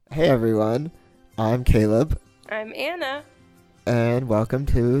Hey everyone, I'm Caleb, I'm Anna. and welcome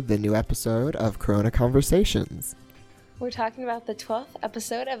to the new episode of Corona Conversations. We're talking about the 12th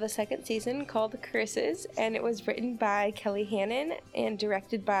episode of the second season called Curses, and it was written by Kelly Hannon and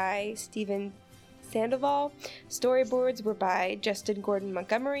directed by Steven Sandoval. Storyboards were by Justin Gordon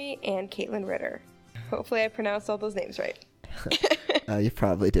Montgomery and Caitlin Ritter. Hopefully I pronounced all those names right. You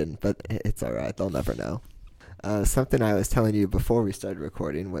probably didn't, but it's alright, they'll never know. Something I was telling you before we started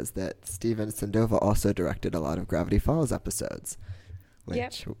recording was that Steven Sandoval also directed a lot of Gravity Falls episodes,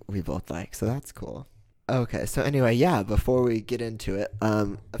 which we both like, so that's cool. Okay, so anyway, before we get into it,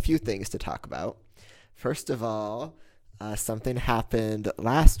 a few things to talk about. First of all, something happened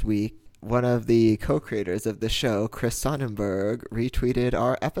last week. One of the co-creators of the show, Chris Sonnenberg, retweeted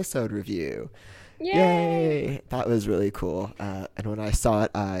our episode review. Yay! That was really cool. And when I saw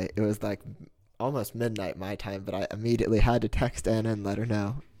it, it was like almost midnight my time, but I immediately had to text Anna and let her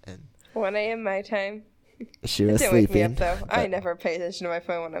know. And 1 a.m. my time. She was Didn't sleeping. wake me up, though. I never pay attention to my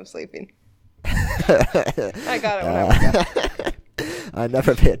phone when I'm sleeping. I got it when I woke up. I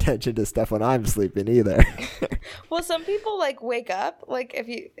never pay attention to stuff when I'm sleeping either. Well, some people wake up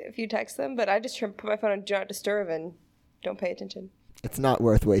if you text them, but I just put my phone on do not disturb and don't pay attention. It's not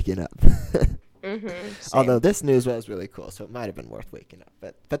worth waking up. Although this news was really cool, so it might have been worth waking up.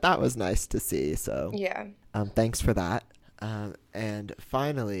 But that was nice to see. So yeah. Thanks for that. And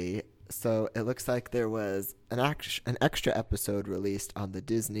finally, so it looks like there was an extra episode released on the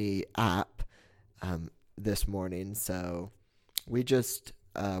Disney app this morning. So we just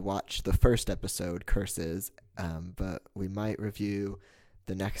watched the first episode, Curses, but we might review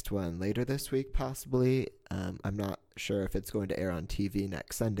the next one later this week, possibly. I'm not sure if it's going to air on TV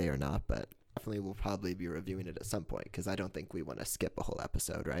next Sunday or not, but definitely we'll probably be reviewing it at some point, because I don't think we want to skip a whole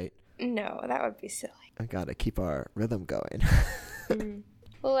episode, right? No, that would be silly. I gotta keep our rhythm going.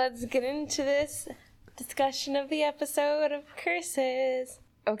 Well, let's get into this discussion of the episode of Curses.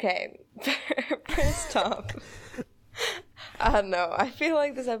 Okay, first off, I don't know. I feel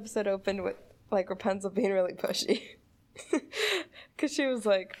like this episode opened with Rapunzel being really pushy, because she was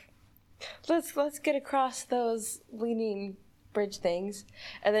like, "Let's get across those leaning bridge things,"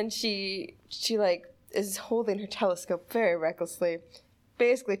 and then she is holding her telescope very recklessly,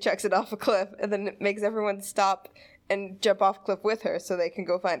 basically chucks it off a cliff, and then it makes everyone stop and jump off a cliff with her so they can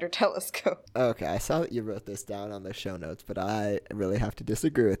go find her telescope. Okay, I saw that you wrote this down on the show notes, but I really have to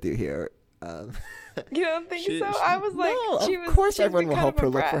disagree with you here. You don't think so? I was like, no, of course everyone will help her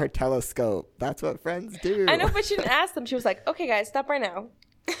look for her telescope. That's what friends do. I know, but she didn't ask them. She was like, "Okay, guys, stop right now."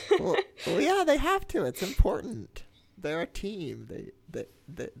 well, yeah, they have to. It's important. They're a team.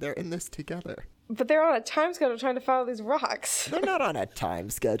 They're in this together. But they're on a time schedule trying to follow these rocks. They're not on a time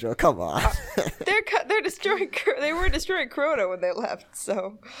schedule. Come on. They're destroying. They were destroying Corona when they left.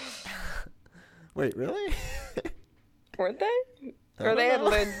 So. Wait, really? Weren't they? Or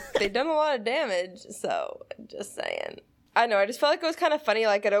they'd done a lot of damage. So just saying. I know. I just felt like it was kind of funny.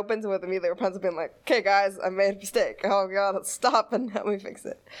 Like it opens with immediately Rapunzel being like, "Okay, guys, I made a mistake. Oh God, let's stop and help me fix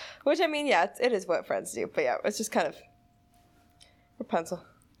it." Which I mean, yeah, it is what friends do. But yeah, it's just kind of Rapunzel.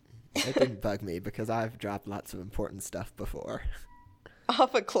 It didn't bug me because I've dropped lots of important stuff before.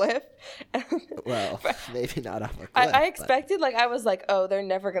 Off a cliff? Well, maybe not off a cliff. I expected, I was like, oh, they're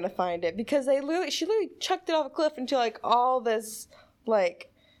never going to find it. Because she literally chucked it off a cliff into, all this,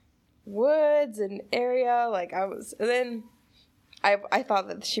 woods and area. And then I thought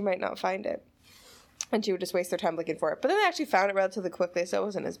that she might not find it. And she would just waste their time looking for it. But then they actually found it relatively quickly, so it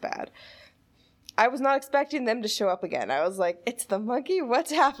wasn't as bad. I was not expecting them to show up again. I was like, it's the monkey? What's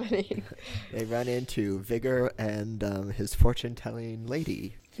happening? They run into Vigor and his fortune-telling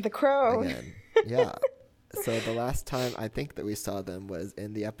lady. The crow. Again. Yeah. So the last time I think that we saw them was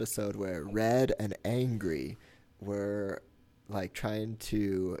in the episode where Red and Angry were, trying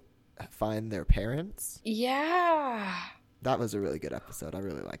to find their parents. Yeah. That was a really good episode. I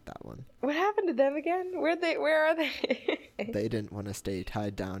really liked that one. What happened to them again? Where are they? They didn't want to stay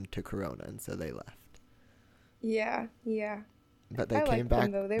tied down to Corona, and so they left. Yeah. But they came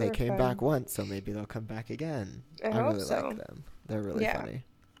back. They came back once, so maybe they'll come back again. I really like them. They're really funny.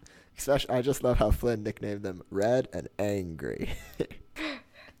 Especially, I just love how Flynn nicknamed them Red and Angry.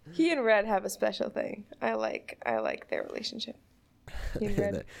 He and Red have a special thing. I like their relationship. He and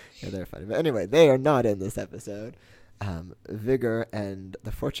Red. They're funny. But anyway, they are not in this episode. Vigor and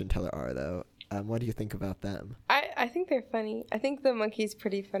the fortune teller are, though. What do you think about them? I think they're funny. I think the monkey's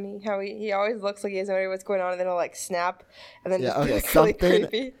pretty funny. How he always looks like he has no idea what's going on, and then he'll snap, and then just be really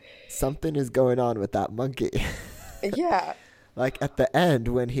creepy. Something is going on with that monkey. Yeah. like at the end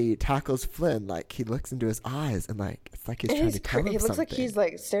when he tackles Flynn, like he looks into his eyes and like it's like he's trying to tell him something. He looks like he's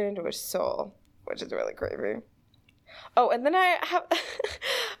like staring into his soul, which is really creepy. Oh, and then I have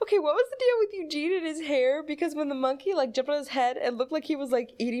okay, what was the deal with Eugene and his hair? Because when the monkey like jumped on his head, it looked like he was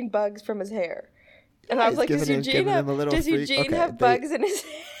like eating bugs from his hair. And I was like, does Eugene have bugs in his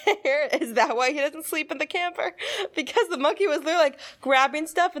hair? Is that why he doesn't sleep in the camper? Because the monkey was there like grabbing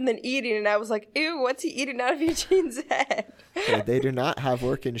stuff and then eating, and I was like, ew, what's he eating out of Eugene's head? Okay, they do not have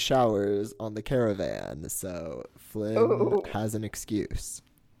working showers on the caravan, so Flynn has an excuse.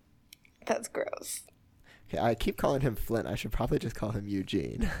 That's gross. Okay, I keep calling him Flynn. I should probably just call him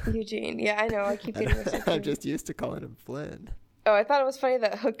Eugene. Eugene, yeah, I know. I keep getting mixed up. I'm just used to calling him Flynn. Oh, I thought it was funny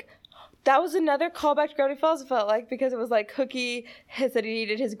that Hook. That was another callback to Gravity Falls, it felt like, because it was like Hooky said he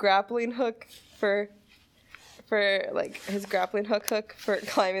needed his grappling hook for like his grappling hook for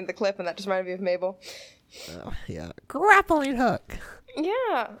climbing the cliff, and that just reminded me of Mabel. Oh yeah, grappling hook.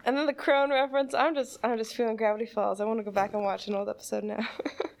 Yeah, and then the crone reference. I'm just feeling Gravity Falls. I want to go back and watch an old episode now.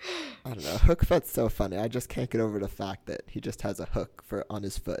 I don't know. Hookfoot's so funny. I just can't get over the fact that he just has a hook on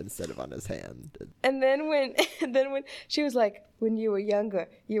his foot instead of on his hand. And then when she was like, when you were younger,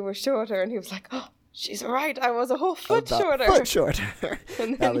 you were shorter, and he was like, oh, she's right. I was a whole foot shorter. Foot shorter.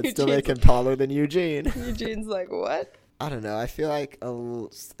 That would still make him taller than Eugene. Eugene's like, what? I don't know. I feel like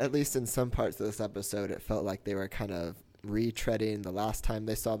at least in some parts of this episode, it felt like they were kind of retreading the last time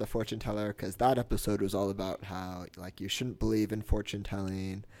they saw the fortune teller, because that episode was all about how like you shouldn't believe in fortune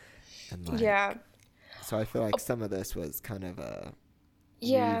telling, and like, yeah. So I feel like some of this was kind of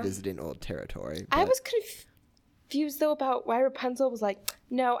revisiting old territory. I was confused though about why Rapunzel was like,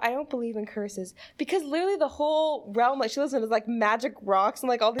 no, I don't believe in curses, because literally the whole realm like she lives in is like magic rocks and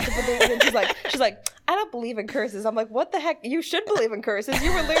like all these different things, and she's like I don't believe in curses. I'm like, what the heck? You should believe in curses.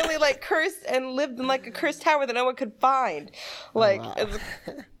 You were literally like cursed and lived in like a cursed tower that no one could find. Like,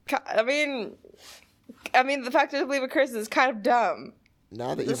 I mean, the fact that you believe in curses is kind of dumb.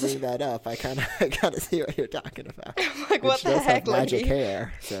 Now that you bring that up, I kind of see what you're talking about. I'm like, what the heck, magic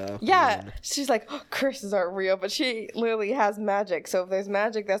hair. So yeah, she's like, oh, curses aren't real, but she literally has magic. So if there's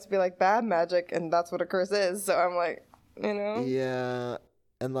magic, that's to be like bad magic, and that's what a curse is. So I'm like, you know. Yeah.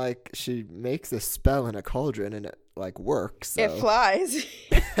 And, like, she makes a spell in a cauldron, and it, like, works. So. It flies.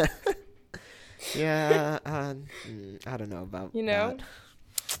 Yeah, I don't know about that.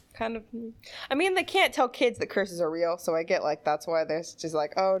 Kind of. I mean, they can't tell kids that curses are real, so I get, like, that's why they're just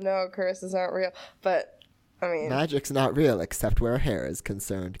like, oh, no, curses aren't real. But, I mean. Magic's not real, except where hair is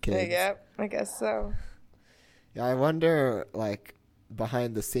concerned, kids. Yeah, I guess so. Yeah, I wonder, like,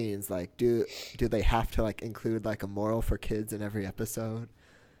 behind the scenes, like, do they have to, like, include, like, a moral for kids in every episode?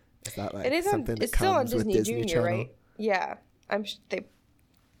 Is that like something that comes with Disney Channel? Right? Yeah, I'm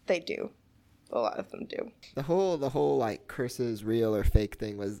they do. A lot of them do. The whole like curses real or fake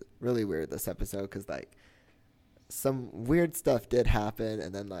thing was really weird this episode, because like some weird stuff did happen,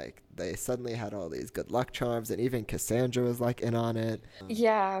 and then like they suddenly had all these good luck charms, and even Cassandra was like in on it.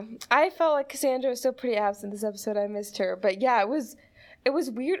 Yeah, I felt like Cassandra was still pretty absent this episode. I missed her, but yeah, it was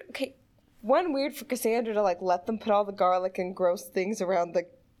weird. Okay, one weird for Cassandra to like let them put all the garlic and gross things around the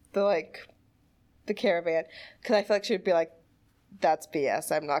caravan, because I feel like she'd be like, that's BS.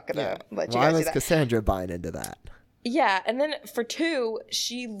 I'm not gonna let you guys do that. Why was Cassandra buying into that? Yeah, and then for 2,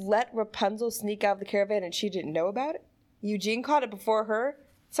 she let Rapunzel sneak out of the caravan and she didn't know about it. Eugene caught it before her.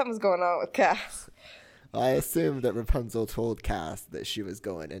 Something's going on with Cass. I assumed that Rapunzel told Cass that she was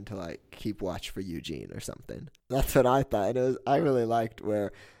going in to like keep watch for Eugene or something. That's what I thought. And I really liked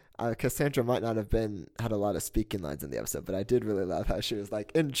where Cassandra might not have had a lot of speaking lines in the episode, but I did really love how she was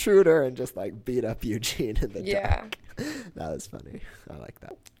like intruder and just like beat up Eugene in the dark. That was funny. I like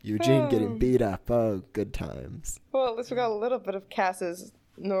that. Eugene getting beat up. Oh, good times. Well, at least we got a little bit of Cass's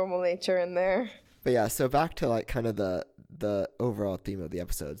normal nature in there. But yeah, so back to like kind of the overall theme of the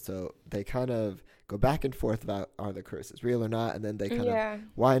episode. So they kind of go back and forth about are the curses real or not, and then they kind of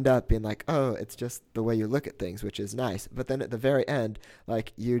wind up being like, oh, it's just the way you look at things, which is nice. But then at the very end,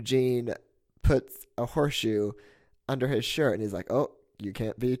 like Eugene puts a horseshoe under his shirt, and he's like, oh, you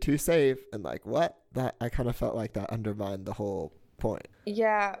can't be too safe. And like, what? That I kind of felt like that undermined the whole point.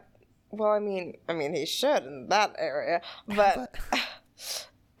 Yeah. Well, I mean he should in that area, but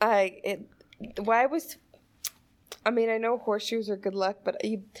I know horseshoes are good luck, but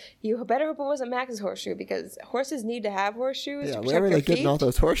you better hope it wasn't Max's horseshoe, because horses need to have horseshoes. Yeah, where were they getting all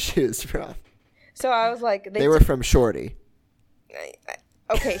those horseshoes from? So I was like, they were from Shorty.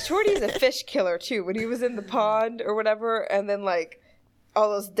 Okay, Shorty's a fish killer too. When he was in the pond or whatever, and then like all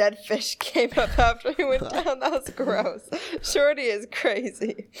those dead fish came up after he went down. That was gross. Shorty is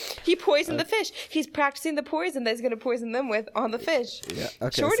crazy. He poisoned the fish. He's practicing the poison that he's going to poison them with on the fish. Yeah,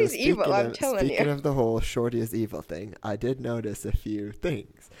 okay, Shorty's evil, I'm telling you. Speaking of the whole Shorty is evil thing, I did notice a few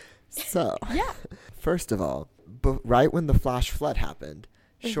things. So, yeah. First of all, right when the flash flood happened,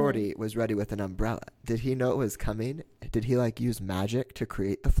 Shorty was ready with an umbrella. Did he know it was coming? Did he like use magic to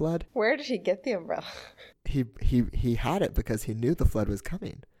create the flood? Where did he get the umbrella? He had it because he knew the flood was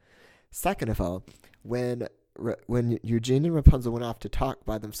coming. Second of all, when Eugene and Rapunzel went off to talk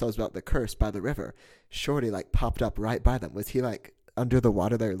by themselves about the curse by the river, Shorty like popped up right by them. Was he like under the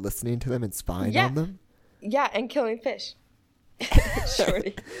water there listening to them and spying on them? Yeah, and killing fish.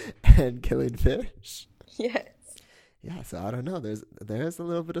 Shorty. And killing fish? Yes. Yeah, so I don't know. There's a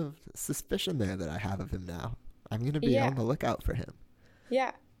little bit of suspicion there that I have of him now. I'm gonna be on the lookout for him.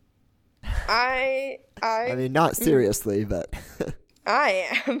 Yeah. I mean, not seriously, but I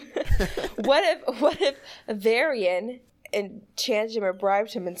am. What if Varian enchanted him or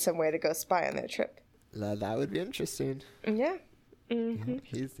bribed him in some way to go spy on their trip? That would be interesting. Yeah. Mm-hmm.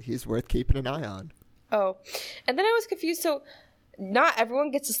 Yeah, he's worth keeping an eye on. Oh, and then I was confused. So, not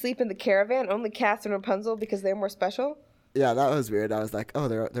everyone gets to sleep in the caravan. Only Catherine and Rapunzel because they're more special. Yeah, that was weird. I was like, oh,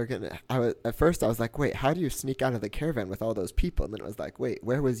 they're gonna. At first I was like, wait, how do you sneak out of the caravan with all those people? And then it was like, wait,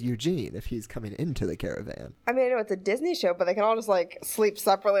 where was Eugene if he's coming into the caravan? I mean, I know it's a Disney show, but they can all just like sleep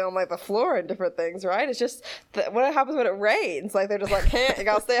separately on like the floor and different things, right? It's just what happens when it rains. Like they're just like, hey, you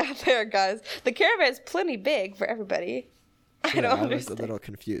gotta stay out there, guys. The caravan's plenty big for everybody. I don't understand. I was a little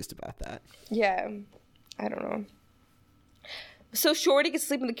confused about that. Yeah, I don't know. So Shorty can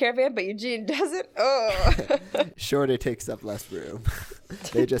sleep in the caravan, but Eugene doesn't? Oh. Shorty takes up less room.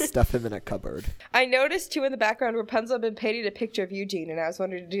 They just stuff him in a cupboard. I noticed, too, in the background, Rapunzel had been painting a picture of Eugene, and I was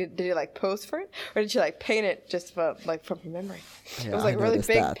wondering, did he, like, pose for it? Or did she, like, paint it just, from her memory? Yeah, it was, like, I really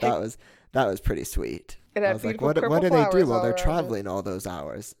big. That was pretty sweet. And I was like, what do they do while they're traveling all those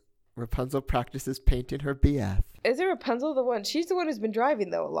hours? Rapunzel practices painting her BF. Isn't Rapunzel the one? She's the one who's been driving,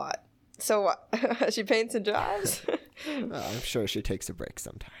 though, a lot. So she paints and drives? I'm sure she takes a break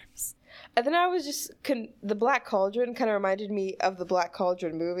sometimes. And then I was just... the Black Cauldron kind of reminded me of the Black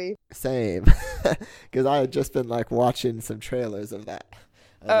Cauldron movie. Same. Because I had just been, like, watching some trailers of that.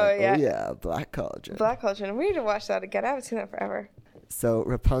 Yeah. Oh, yeah, Black Cauldron. Black Cauldron. We need to watch that again. I haven't seen that forever. So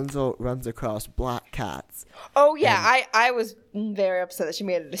Rapunzel runs across black cats. Oh, yeah. I was very upset that she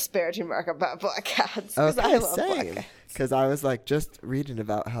made a disparaging remark about black cats. Okay, I love same. black cats. Because I was, like, just reading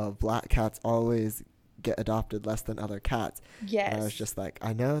about how black cats always get adopted less than other cats. Yes. And I was just like,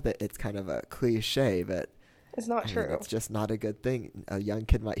 I know that it's kind of a cliche, but it's not true. It's just not a good thing. A young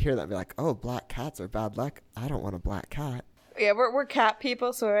kid might hear that and be like, oh, black cats are bad luck. I don't want a black cat. Yeah, we're cat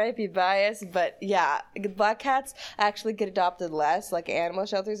people, so we might be biased, but yeah, black cats actually get adopted less, like animal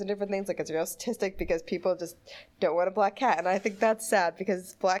shelters and different things. Like, it's a real statistic because people just don't want a black cat, and I think that's sad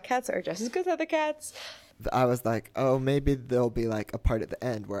because black cats are just as good as other cats. I was like, oh, maybe there'll be like a part at the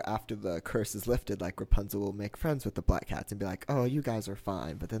end where after the curse is lifted, like Rapunzel will make friends with the black cats and be like, oh, you guys are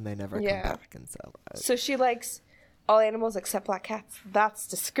fine, but then they never come back, and so. So she likes all animals except black cats. That's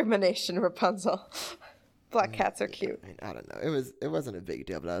discrimination, Rapunzel. Black cats are cute. I don't know. It wasn't a big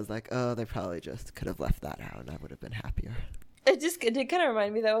deal, but I was like, oh, they probably just could have left that out, and I would have been happier. It did kind of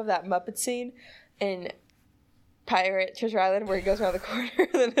remind me though of that Muppet scene in Pirate Treasure Island where he goes around the corner and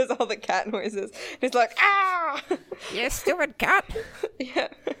then there's all the cat noises. And he's like, ah! You stupid cat! Yeah.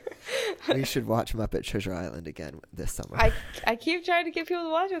 We should watch Muppet Treasure Island again this summer. I keep trying to get people to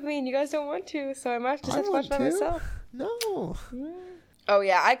watch with me, and you guys don't want to, so I might just have to watch by myself. No. Oh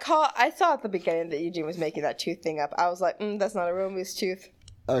yeah, I saw at the beginning that Eugene was making that tooth thing up. I was like, that's not a real moose tooth.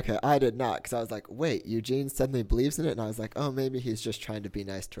 Okay, I did not, because I was like, wait, Eugene suddenly believes in it, and I was like, oh, maybe he's just trying to be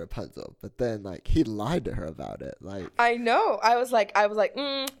nice to Rapunzel. But then, like, he lied to her about it. Like, I know. I was like,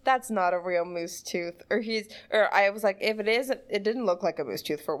 that's not a real moose tooth. Or I was like, if it is, it didn't look like a moose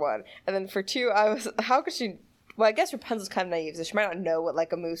tooth for one. And then for two, I was, how could she? Well, I guess Rapunzel's kind of naive, so she might not know what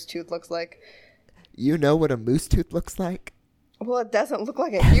like a moose tooth looks like. You know what a moose tooth looks like? Well, it doesn't look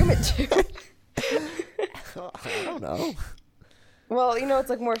like a human tooth. I don't know. Well, it's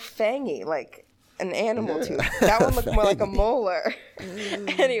like more fangy, like an animal tooth. That one looked more like a molar.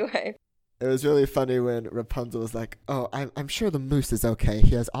 Anyway. It was really funny when Rapunzel was like, oh, I'm sure the moose is okay.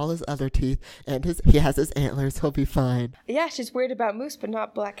 He has all his other teeth, and he has his antlers. He'll be fine. Yeah, she's worried about moose, but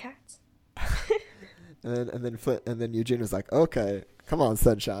not black cats. and then Eugene was like, okay, come on,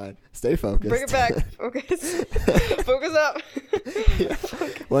 sunshine. Stay focused. Bring it back. Focus. Focus up. Yeah.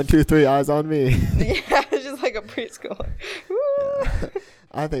 1, 2, 3, eyes on me. Yeah, it's just like a preschooler. Yeah.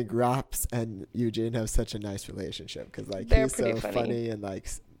 I think Raps and Eugene have such a nice relationship because like They're he's so pretty funny. and like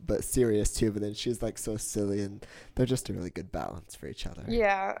but serious too, but then she's like so silly, and they're just a really good balance for each other.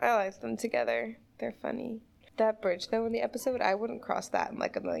 Yeah, I like them together. They're funny. That bridge though in the episode, I wouldn't cross that in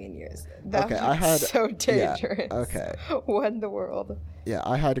like a million years. That Okay, was I had so dangerous. Yeah, okay. What in the world? Yeah,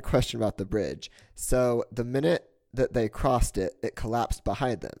 I had a question about the bridge. So the minute that they crossed it, it collapsed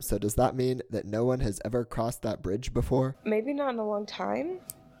behind them. So does that mean that no one has ever crossed that bridge before? Maybe not in a long time.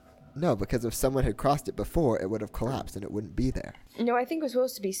 No, because if someone had crossed it before, it would have collapsed and it wouldn't be there. No, I think it was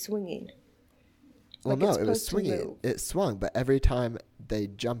supposed to be swinging. Well, Like, it's no, it was supposed to swinging. move. It swung, but every time they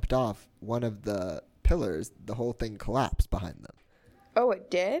jumped off one of the pillars, the whole thing collapsed behind them. Oh,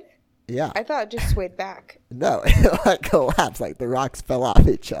 it did? Yeah. I thought it just swayed back. No, it like collapsed, like the rocks fell off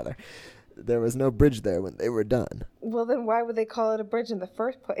each other. There was no bridge there when they were done. Well, then why would they call it a bridge in the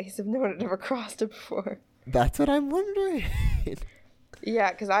first place if no one had ever crossed it before? That's what I'm wondering.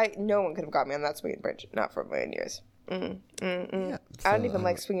 Yeah, because no one could have got me on that swinging bridge. Not for a million years. Yeah, I don't so, even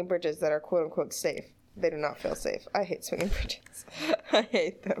like swinging bridges that are quote unquote safe. They do not feel safe. I hate swinging bridges. I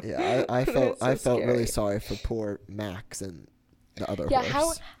hate them. Yeah, I They're felt so really scary. sorry for poor Max and the other Yeah,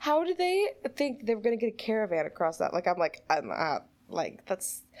 horse. how did they think they were gonna get a caravan across that? I'm out. Like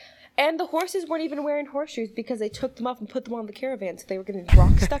that's, and the horses weren't even wearing horseshoes because they took them off and put them on the caravan, so they were getting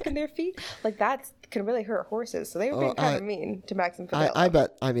rocks stuck in their feet. Like that can really hurt horses. So they were being kind of mean to Max and Fidel. I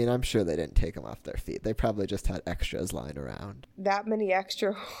bet. I mean, I'm sure they didn't take them off their feet. They probably just had extras lying around. That many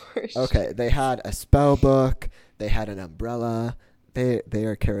extra horseshoes. Okay, they had a spell book. They had an umbrella.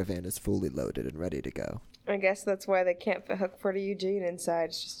 Their caravan is fully loaded and ready to go. I guess that's why they can't fit Hookford or Eugene inside.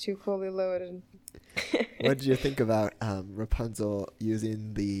 It's just too fully loaded. What did you think about Rapunzel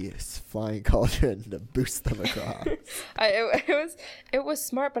using the flying cauldron to boost them across? It was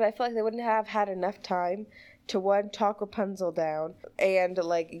smart, but I feel like they wouldn't have had enough time to one, talk Rapunzel down and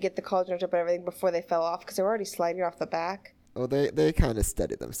like get the cauldron up and everything before they fell off because they were already sliding off the back. Well, they kind of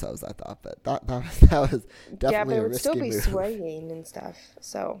steadied themselves, I thought, but that was definitely Yeah, but it a would risky still be move. swaying and stuff.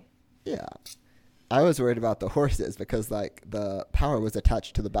 So Yeah. I was worried about the horses because like the power was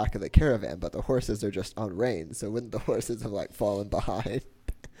attached to the back of the caravan, but the horses are just on reins, so wouldn't the horses have like fallen behind?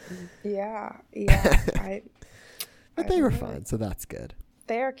 yeah. But I they don't were know. fine, so that's good.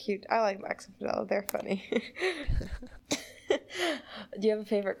 They are cute. I like Max and Fidel. They're funny. Do you have a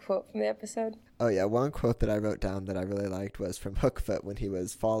favorite quote from the episode? Oh yeah, one quote that I wrote down that I really liked was from Hookfoot when he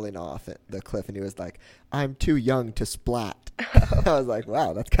was falling off at the cliff and he was like, "I'm too young to splat." I was like,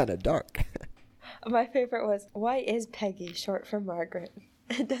 wow, that's kind of dark. My favorite was, why is Peggy short for Margaret?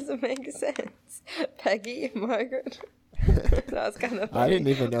 It doesn't make sense. Peggy, Margaret. That was kind of funny. I didn't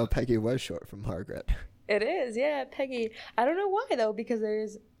even know Peggy was short for Margaret. It is, yeah, Peggy. I don't know why, though, because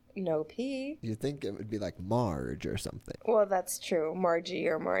there's no P. You'd think it would be like Marge or something. Well, that's true. Margie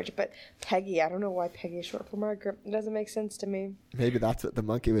or Marge. But Peggy, I don't know why Peggy is short for Margaret. It doesn't make sense to me. Maybe that's what the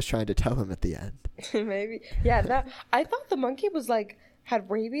monkey was trying to tell him at the end. Maybe. Yeah, I thought the monkey was like, had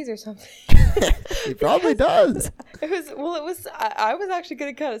rabies or something. He probably does. I was actually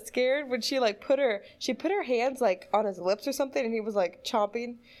getting kind of scared when she like put her hands like on his lips or something, and he was like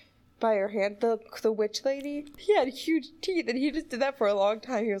chomping by her hand. The witch lady, he had huge teeth, and he just did that for a long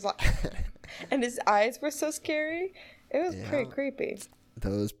time. He was like, and his eyes were so scary. It was pretty creepy.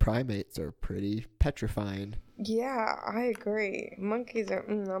 Those primates are pretty petrifying. Yeah, I agree. Monkeys are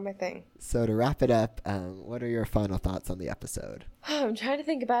not my thing. So to wrap it up, what are your final thoughts on the episode? I'm trying to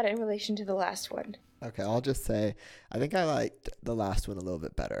think about it in relation to the last one. Okay, I'll just say I think I liked the last one a little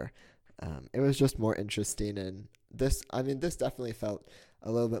bit better. It was just more interesting, and this definitely felt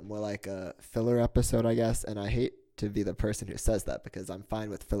a little bit more like a filler episode, I guess, and I hate to be the person who says that because I'm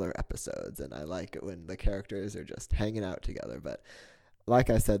fine with filler episodes, and I like it when the characters are just hanging out together, but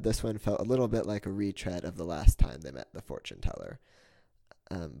like I said, this one felt a little bit like a retread of the last time they met the fortune teller.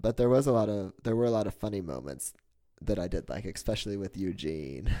 But there were a lot of funny moments that I did like, especially with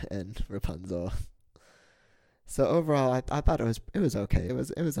Eugene and Rapunzel. So overall, I thought it was okay. It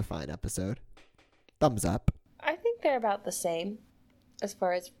was a fine episode. Thumbs up. I think they're about the same as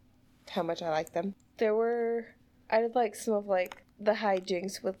far as how much I like them. I did like some of like the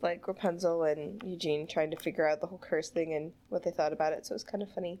hijinks with like Rapunzel and Eugene trying to figure out the whole curse thing and what they thought about it, so it was kind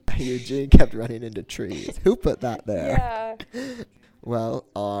of funny. Eugene kept running into trees. Who put that there? Yeah. Well,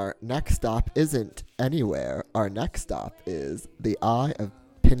 our next stop isn't anywhere. Our next stop is the Eye of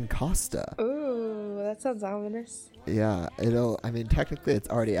Pincosta. Ooh, that sounds ominous. Yeah, technically it's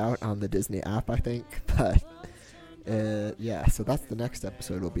already out on the Disney app, I think, but yeah, so that's the next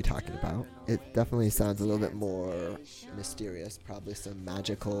episode we'll be talking about. It definitely sounds a little bit more mysterious, probably some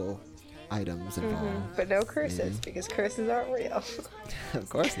magical items involved. But no curses, because curses aren't real. Of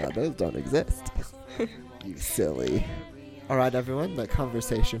course not. Those don't exist. You silly. Alright, everyone. The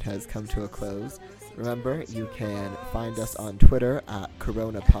conversation has come to a close. Remember, you can find us on Twitter at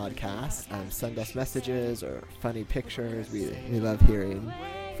Corona Podcast. Send us messages or funny pictures. We love hearing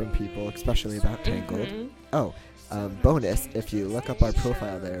from people, especially about Tangled. Bonus, if you look up our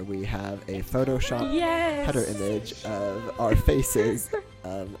profile there, we have a Photoshop header image of our faces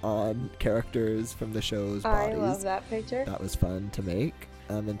on characters from the show's bodies. I love that picture. That was fun to make.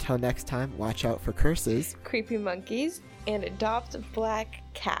 Until next time, watch out for curses, creepy monkeys, and adopt black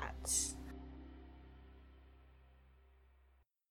cats.